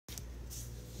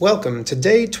Welcome to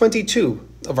day 22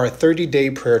 of our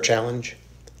 30-day prayer challenge.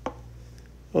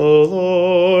 O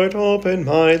Lord, open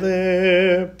my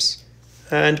lips,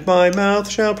 and my mouth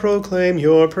shall proclaim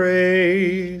your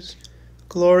praise.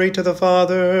 Glory to the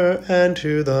Father, and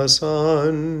to the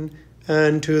Son,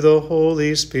 and to the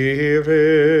Holy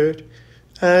Spirit,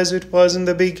 as it was in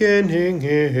the beginning,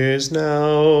 is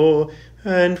now,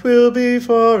 and will be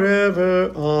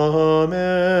forever.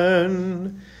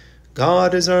 Amen.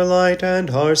 God is our light and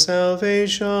our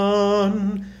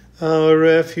salvation, our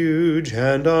refuge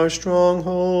and our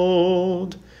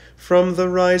stronghold. From the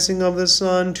rising of the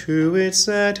sun to its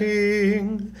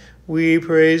setting, we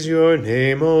praise your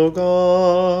name, O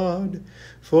God.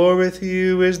 For with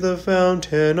you is the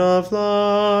fountain of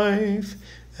life,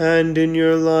 and in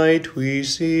your light we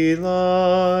see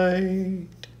light.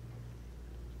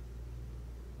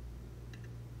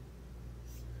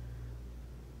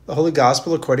 The Holy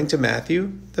Gospel according to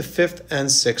Matthew, the 5th and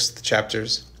 6th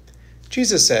chapters.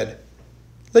 Jesus said,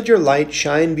 "Let your light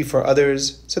shine before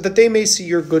others, so that they may see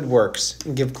your good works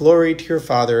and give glory to your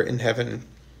Father in heaven.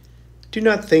 Do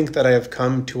not think that I have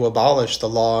come to abolish the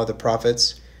law of the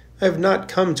prophets. I have not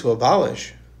come to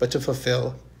abolish, but to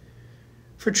fulfill.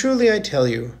 For truly I tell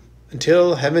you,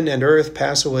 until heaven and earth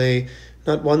pass away,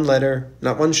 not one letter,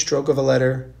 not one stroke of a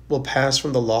letter, will pass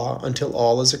from the law until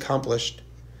all is accomplished.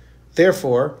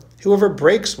 Therefore, whoever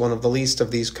breaks one of the least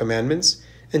of these commandments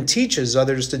and teaches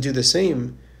others to do the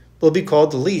same will be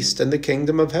called the least in the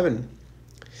kingdom of heaven.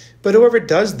 But whoever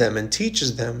does them and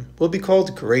teaches them will be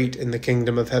called great in the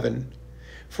kingdom of heaven.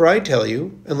 For I tell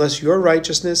you, unless your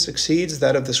righteousness exceeds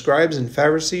that of the scribes and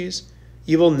Pharisees,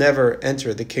 you will never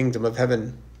enter the kingdom of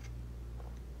heaven."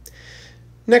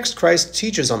 Next, Christ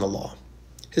teaches on the law.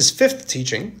 His 5th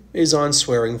teaching is on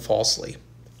swearing falsely.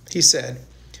 He said,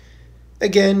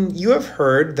 "Again, you have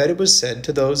heard that it was said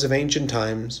to those of ancient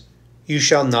times, 'You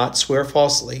shall not swear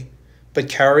falsely, but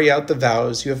carry out the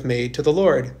vows you have made to the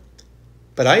Lord.'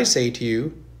 But I say to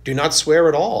you, do not swear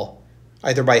at all,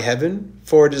 either by heaven,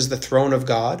 for it is the throne of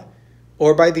God,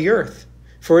 or by the earth,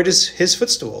 for it is his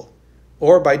footstool,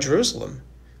 or by Jerusalem,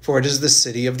 for it is the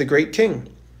city of the great King.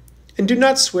 And do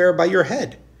not swear by your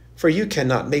head, for you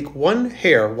cannot make one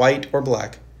hair white or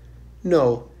black.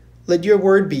 No, let your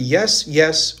word be yes,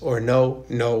 yes, or no,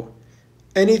 no.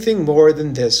 Anything more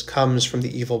than this comes from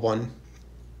the evil one."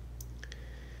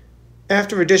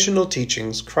 After additional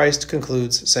teachings, Christ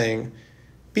concludes saying,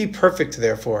 "Be perfect,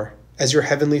 therefore, as your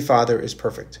heavenly Father is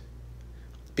perfect.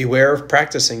 Beware of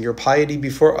practicing your piety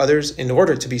before others in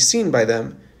order to be seen by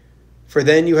them, for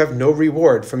then you have no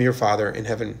reward from your Father in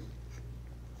heaven."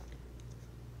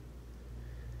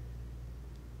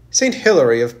 Saint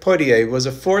Hilary of Poitiers was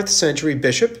a 4th century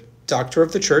bishop, doctor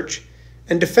of the Church,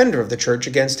 and defender of the Church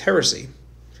against heresy.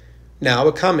 Now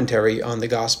a commentary on the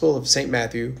Gospel of St.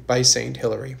 Matthew by Saint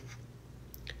Hilary.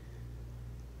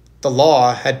 The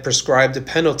law had prescribed a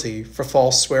penalty for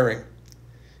false swearing,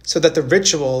 so that the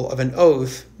ritual of an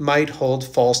oath might hold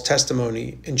false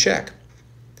testimony in check.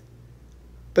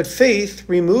 But faith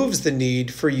removes the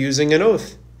need for using an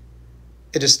oath.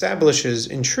 It establishes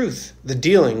in truth the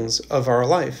dealings of our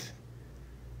life.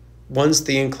 Once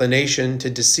the inclination to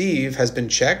deceive has been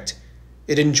checked,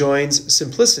 it enjoins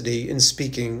simplicity in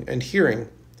speaking and hearing.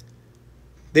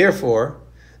 Therefore,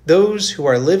 those who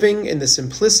are living in the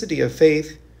simplicity of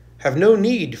faith have no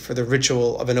need for the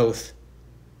ritual of an oath.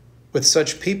 With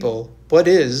such people, what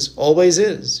is always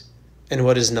is, and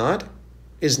what is not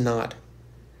is not.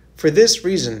 For this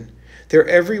reason, their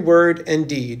every word and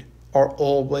deed are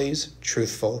always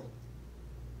truthful.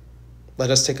 Let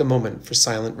us take a moment for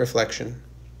silent reflection.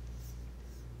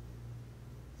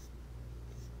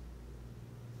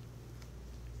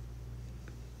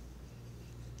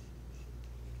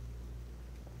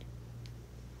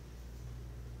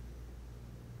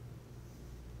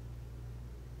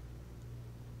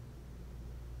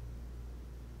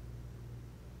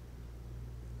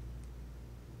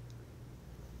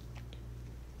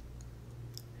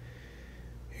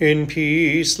 In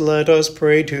peace let us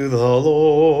pray to the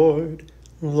Lord.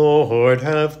 Lord,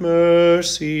 have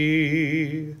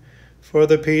mercy. For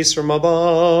the peace from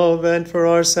above and for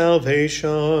our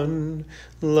salvation,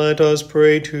 let us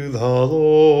pray to the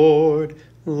Lord.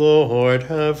 Lord,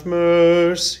 have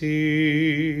mercy.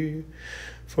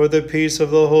 For the peace of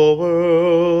the whole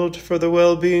world, for the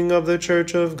well-being of the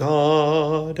Church of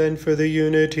God, and for the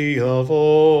unity of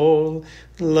all,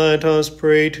 let us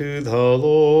pray to the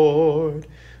Lord.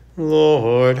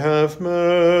 Lord, have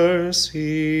mercy.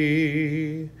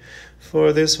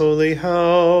 For this holy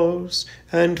house,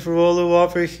 and for all who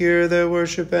offer here their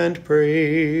worship and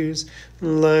praise,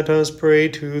 let us pray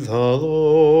to the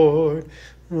Lord.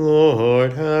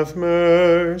 Lord, have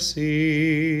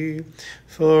mercy.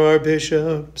 For our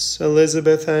bishops,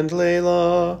 Elizabeth and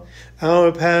Layla,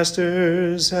 our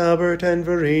pastors, Albert and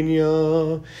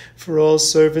Varinia, for all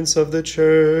servants of the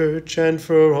Church, and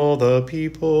for all the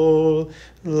people,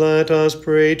 let us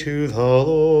pray to the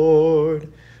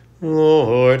Lord.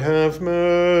 Lord, have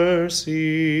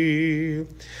mercy.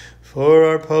 For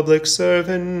our public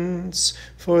servants,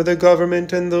 for the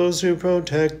government and those who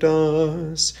protect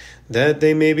us, that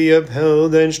they may be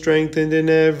upheld and strengthened in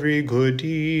every good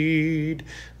deed,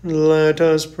 let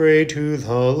us pray to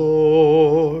the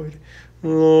Lord.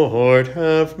 Lord,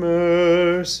 have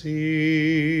mercy.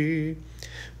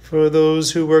 For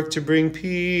those who work to bring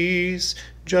peace,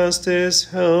 justice,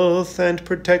 health, and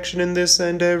protection in this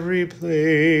and every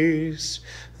place,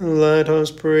 let us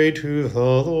pray to the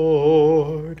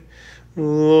Lord.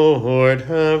 Lord,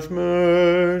 have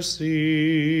mercy.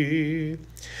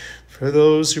 For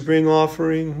those who bring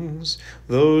offerings,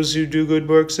 those who do good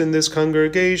works in this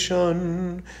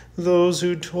congregation, those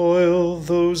who toil,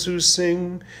 those who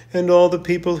sing, and all the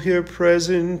people here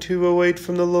present who await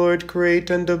from the Lord great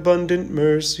and abundant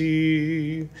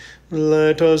mercy,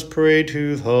 let us pray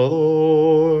to the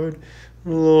Lord.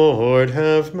 Lord,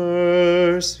 have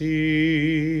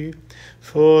mercy.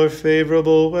 For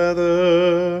favorable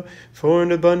weather, for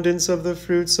an abundance of the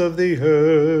fruits of the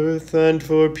earth, and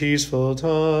for peaceful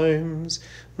times,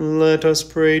 let us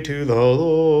pray to the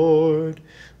Lord.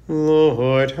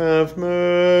 Lord, have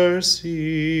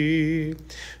mercy.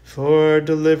 For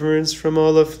deliverance from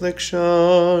all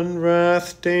affliction,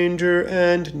 wrath, danger,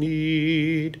 and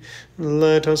need,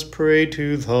 let us pray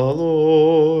to the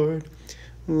Lord.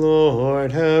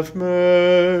 Lord, have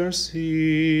mercy.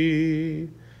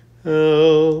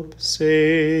 Help,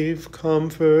 save,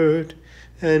 comfort,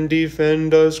 and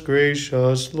defend us,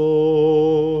 gracious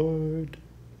Lord.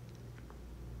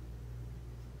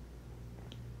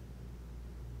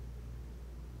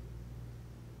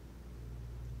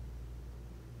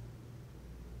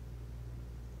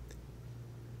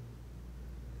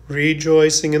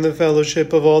 Rejoicing in the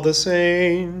fellowship of all the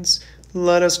saints,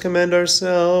 let us commend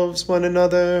ourselves, one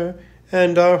another,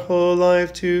 and our whole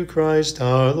life to Christ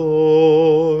our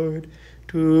Lord.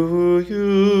 To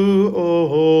you,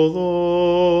 O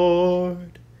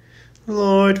Lord.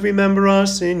 Lord, remember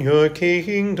us in your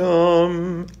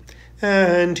kingdom,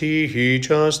 and teach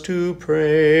us to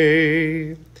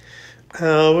pray.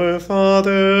 Our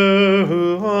Father,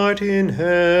 who art in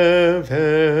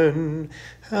heaven,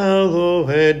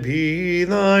 hallowed be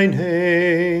thy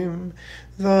name.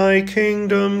 Thy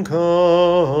kingdom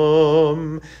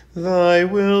come, thy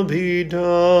will be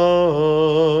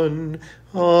done,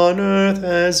 on earth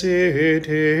as it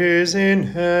is in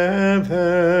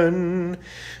heaven.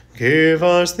 Give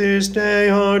us this day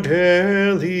our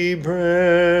daily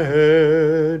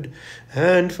bread,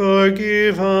 and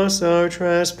forgive us our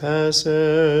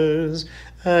trespasses,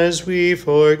 as we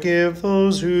forgive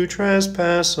those who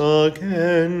trespass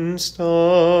against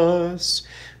us.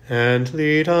 And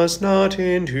lead us not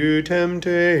into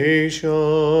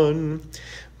temptation,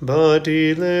 but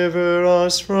deliver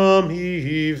us from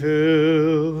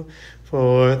evil.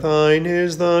 For thine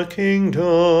is the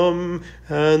kingdom,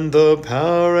 and the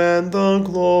power, and the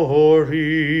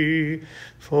glory,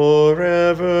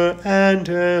 forever and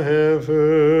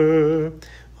ever.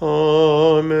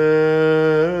 Amen.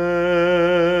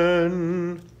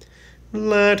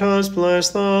 Let us bless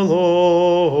the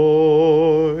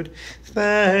Lord.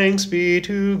 Thanks be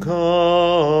to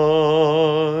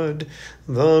God.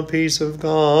 The peace of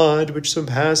God, which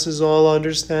surpasses all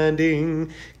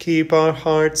understanding, keep our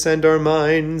hearts and our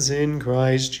minds in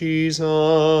Christ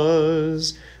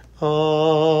Jesus.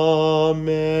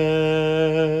 Amen.